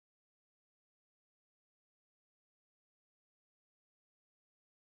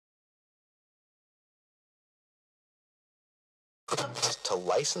to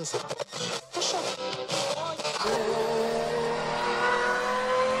license it.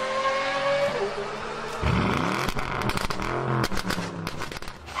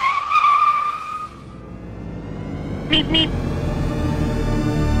 Meep meep.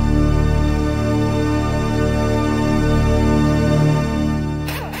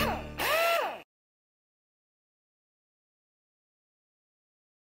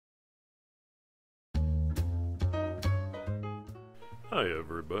 Hi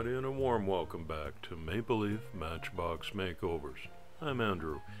everybody, and a warm welcome back to Maple Leaf Matchbox Makeovers. I'm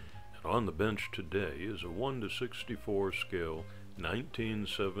Andrew, and on the bench today is a 1:64 scale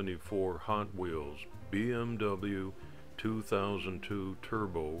 1974 Hot Wheels BMW 2002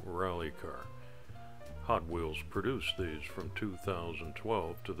 Turbo Rally Car. Hot Wheels produced these from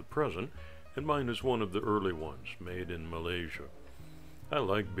 2012 to the present, and mine is one of the early ones, made in Malaysia. I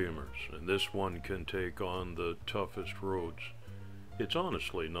like Beemers, and this one can take on the toughest roads. It's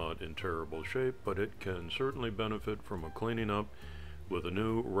honestly not in terrible shape, but it can certainly benefit from a cleaning up with a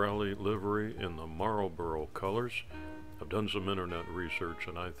new rally livery in the Marlboro colors. I've done some internet research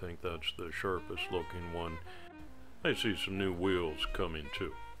and I think that's the sharpest looking one. I see some new wheels coming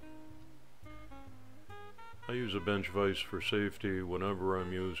too. I use a bench vise for safety whenever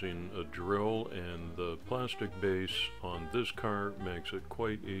I'm using a drill, and the plastic base on this car makes it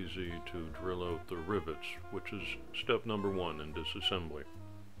quite easy to drill out the rivets, which is step number one in disassembly.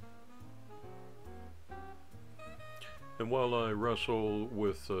 And while I wrestle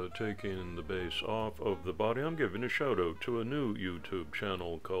with taking the base off of the body, I'm giving a shout out to a new YouTube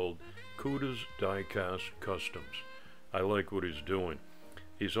channel called Kuda's Diecast Customs. I like what he's doing.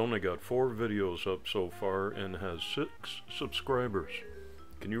 He's only got 4 videos up so far and has 6 subscribers.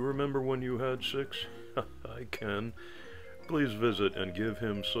 Can you remember when you had 6? I can. Please visit and give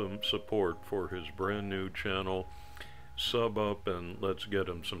him some support for his brand new channel. Sub up and let's get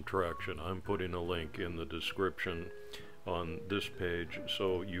him some traction. I'm putting a link in the description on this page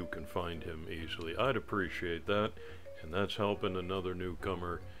so you can find him easily. I'd appreciate that, and that's helping another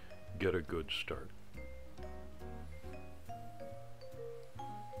newcomer get a good start.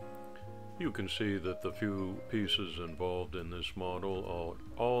 You can see that the few pieces involved in this model are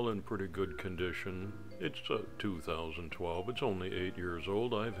all in pretty good condition. It's 2012, it's only 8 years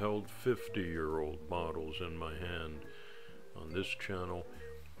old. I've held 50-year-old models in my hand on this channel,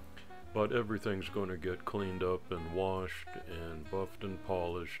 but everything's going to get cleaned up and washed and buffed and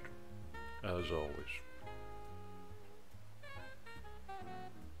polished as always.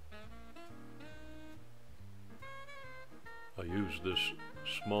 I use this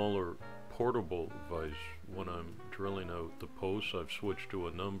smaller portable vise when I'm drilling out the posts. I've switched to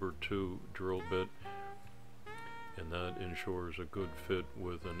a number 2 drill bit, and that ensures a good fit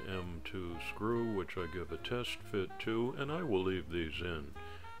with an M2 screw, which I give a test fit to, and I will leave these in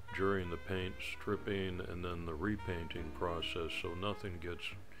during the paint stripping and then the repainting process so nothing gets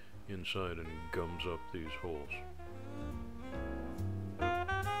inside and gums up these holes.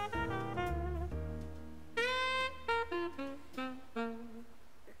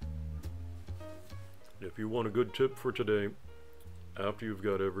 If you want a good tip for today, after you've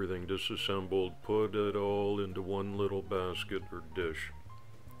got everything disassembled, put it all into one little basket or dish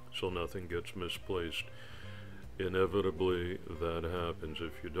so nothing gets misplaced. Inevitably, that happens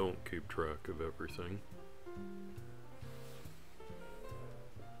if you don't keep track of everything.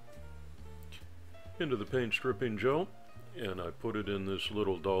 Into the paint stripping gel, and I put it in this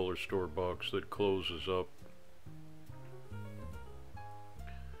little dollar store box that closes up.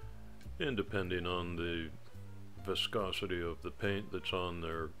 And depending on the viscosity of the paint that's on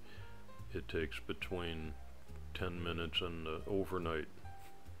there, it takes between 10 minutes and overnight.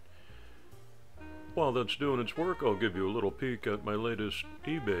 While that's doing its work, I'll give you a little peek at my latest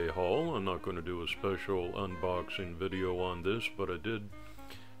eBay haul. I'm not going to do a special unboxing video on this, but I did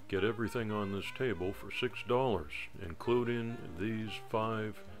get everything on this table for $6, including these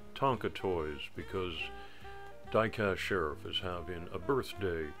 5 Tonka toys, because Diecast Sheriff is having a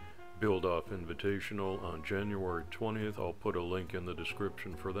birthday build-off invitational on January 20th. I'll put a link in the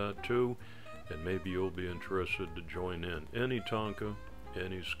description for that too, and maybe you'll be interested to join in. Any Tonka,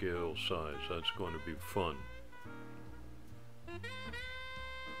 any scale, size, that's going to be fun.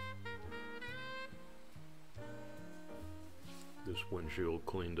 This windshield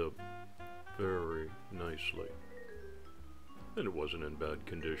cleaned up very nicely, and it wasn't in bad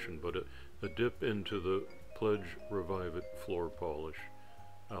condition, but a dip into the Pledge Revive It floor polish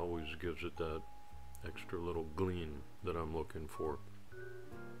always gives it that extra little gleam that I'm looking for.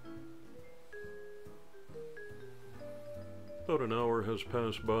 About an hour has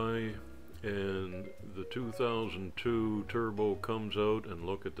passed by. and the 2002 turbo comes out, and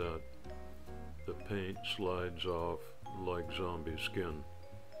look at that. The paint slides off like zombie skin.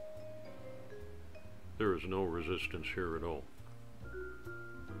 There is no resistance here at all.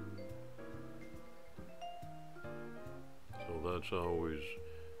 So that's always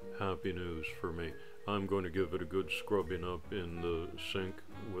happy news for me. I'm going to give it a good scrubbing up in the sink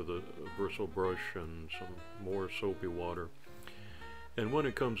with a bristle brush and some more soapy water. And when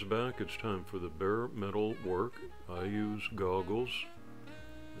it comes back, it's time for the bare metal work. I use goggles.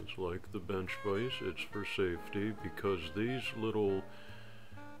 It's like the bench vise. It's for safety because these little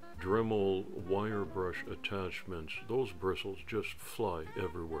Dremel wire brush attachments, those bristles just fly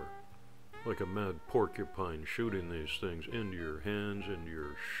everywhere. Like a mad porcupine shooting these things into your hands, into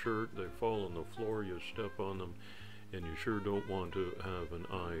your shirt. They fall on the floor, you step on them, and you sure don't want to have an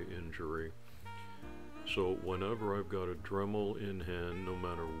eye injury. So whenever I've got a Dremel in hand, no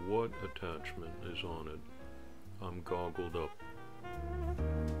matter what attachment is on it, I'm goggled up.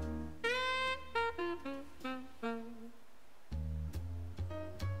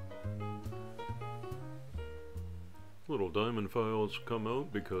 Little diamond files come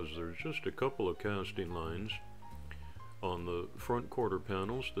out because there's just a couple of casting lines on the front quarter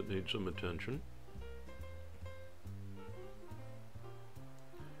panels that need some attention.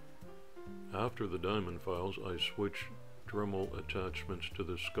 After the diamond files, I switch Dremel attachments to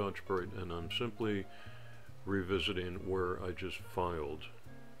the Scotch-Brite, and I'm simply revisiting where I just filed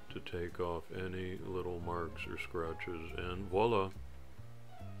to take off any little marks or scratches, and voila!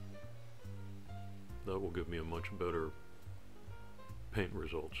 That will give me a much better paint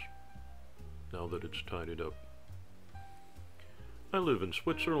results now that it's tidied up. I live in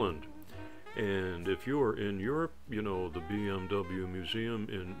Switzerland, and if you're in Europe, you know the BMW Museum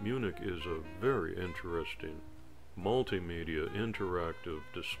in Munich is a very interesting multimedia interactive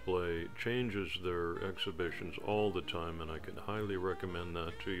display, changes their exhibitions all the time, and I can highly recommend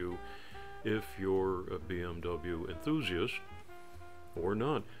that to you if you're a BMW enthusiast or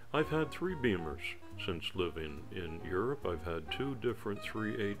not. I've had 3 Beemers since living in Europe. I've had 2 different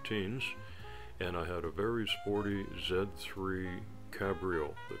 318s, and I had a very sporty Z3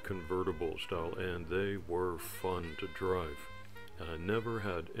 Cabrio, the convertible style, and they were fun to drive, and I never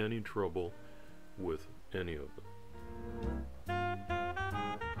had any trouble with any of them.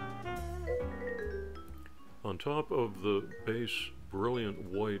 On top of the base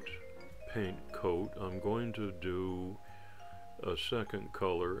brilliant white paint coat, I'm going to do a second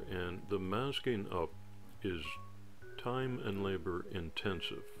color, and the masking up is time and labor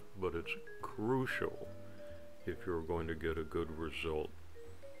intensive, but it's crucial if you're going to get a good result.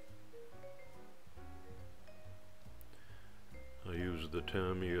 I use the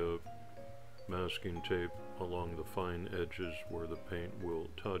Tamiya masking tape along the fine edges where the paint will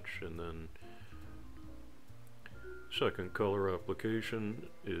touch, and then second color application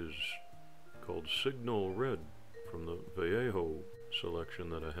is called Signal Red from the Vallejo selection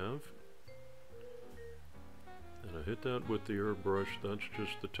that I have. And I hit that with the airbrush. That's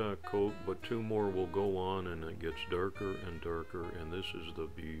just the tack coat, but 2 more will go on, and it gets darker and darker, and this is the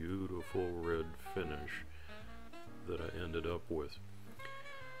beautiful red finish that I ended up with.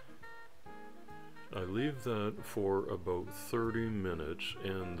 I leave that for about 30 minutes,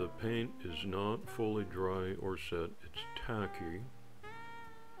 and the paint is not fully dry or set. It's tacky.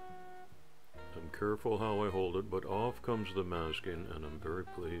 I'm careful how I hold it, but off comes the masking, and I'm very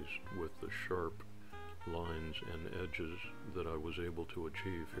pleased with the sharp lines and edges that I was able to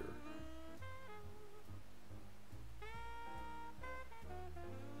achieve here.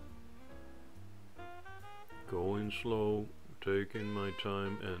 Going slow, taking my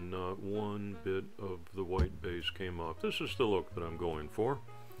time, and not one bit of the white base came off. This is the look that I'm going for.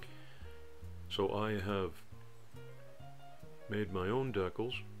 So I have made my own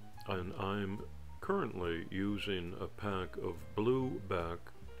decals, and I'm currently using a pack of blue back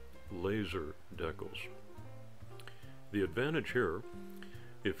laser decals. The advantage here,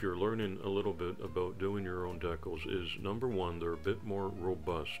 if you're learning a little bit about doing your own decals, is number one, they're a bit more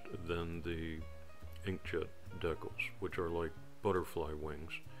robust than the inkjet decals, which are like butterfly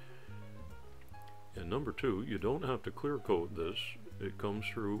wings. And number two, you don't have to clear coat this. It comes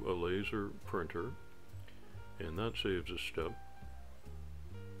through a laser printer, and that saves a step.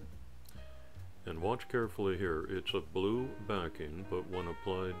 And watch carefully here, it's a blue backing, but when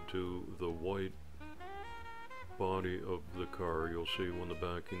applied to the white body of the car, you'll see when the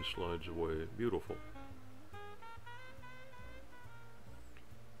backing slides away, beautiful.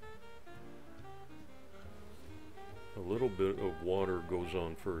 A little bit of water goes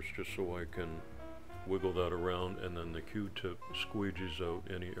on first, just so I can wiggle that around, and then the Q-tip squeegees out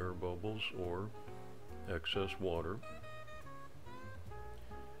any air bubbles or excess water.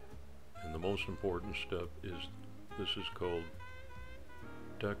 And the most important step is, this is called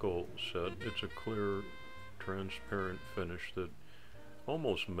decal set. It's a clear, transparent finish that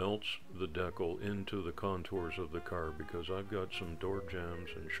almost melts the decal into the contours of the car, because I've got some door jambs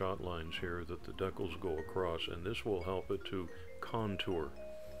and shot lines here that the decals go across, and this will help it to contour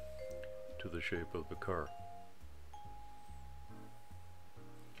to the shape of the car.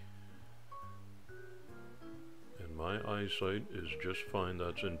 And my eyesight is just fine.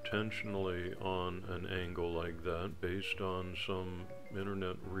 That's intentionally on an angle like that based on some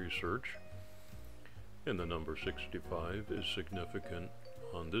internet research. And the number 65 is significant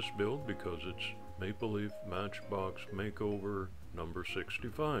on this build because it's Maple Leaf Matchbox Makeover number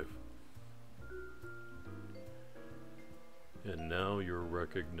 65. And now you're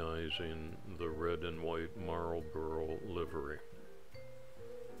recognizing the red and white Marlboro livery.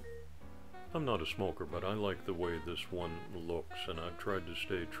 I'm not a smoker, but I like the way this one looks, and I've tried to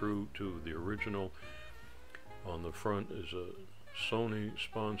stay true to the original. On the front is a Sony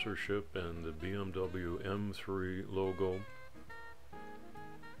sponsorship and the BMW M3 logo.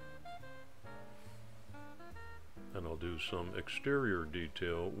 And I'll do some exterior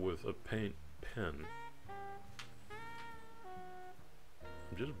detail with a paint pen.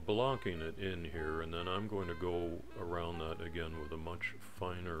 I'm just blocking it in here, and then I'm going to go around that again with a much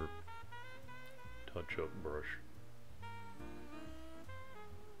finer touch-up brush.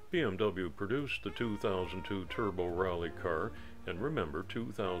 BMW produced the 2002 Turbo Rally car, and remember,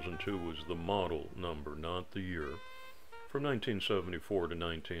 2002 was the model number, not the year, from 1974 to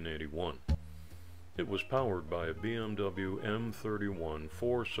 1981. It was powered by a BMW M31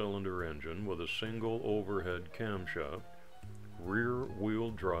 four-cylinder engine with a single overhead camshaft,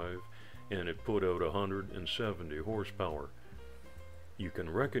 rear-wheel drive, and it put out 170 horsepower. You can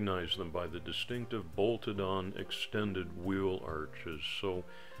recognize them by the distinctive bolted-on extended wheel arches, so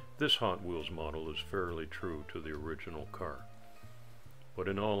this Hot Wheels model is fairly true to the original car. But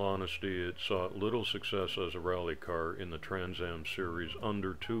in all honesty, it saw little success as a rally car in the Trans Am series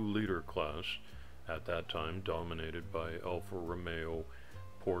under 2-liter class, at that time dominated by Alfa Romeo,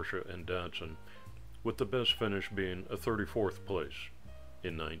 Porsche, and Datsun, with the best finish being a 34th place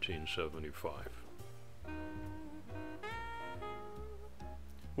in 1975.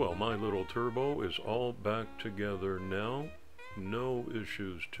 Well, my little turbo is all back together now. No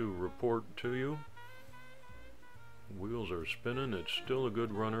issues to report to you. Wheels are spinning. It's still a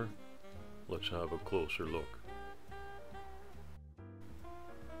good runner. Let's have a closer look.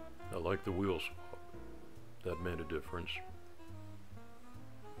 I like the wheel swap. That made a difference.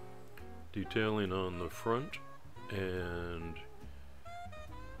 Detailing on the front and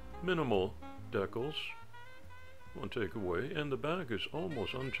minimal decals. One takeaway, and the back is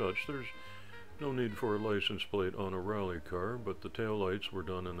almost untouched. There's no need for a license plate on a rally car, but the taillights were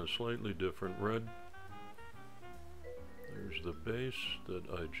done in a slightly different red. There's the base that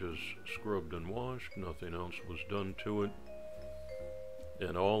I just scrubbed and washed. Nothing else was done to it.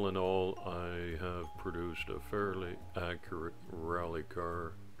 And all in all, I have produced a fairly accurate rally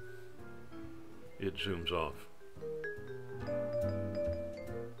car. It zooms off.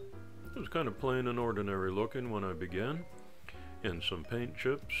 It was kind of plain and ordinary looking when I began, and some paint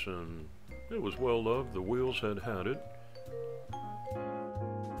chips, and it was well loved. The wheels had it.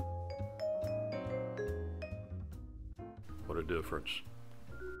 What a difference.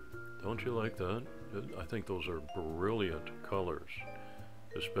 Don't you like that? I think those are brilliant colors,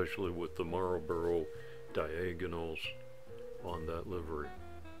 especially with the Marlboro diagonals on that livery.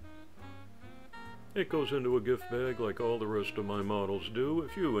 It goes into a gift bag like all the rest of my models do.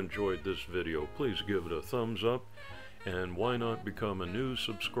 If you enjoyed this video, please give it a thumbs up, and why not become a new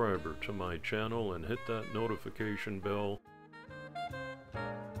subscriber to my channel and hit that notification bell.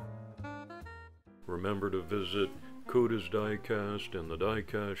 Remember to visit Kuda's Diecast and the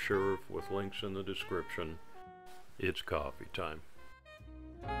Diecast Sheriff with links in the description. It's coffee time.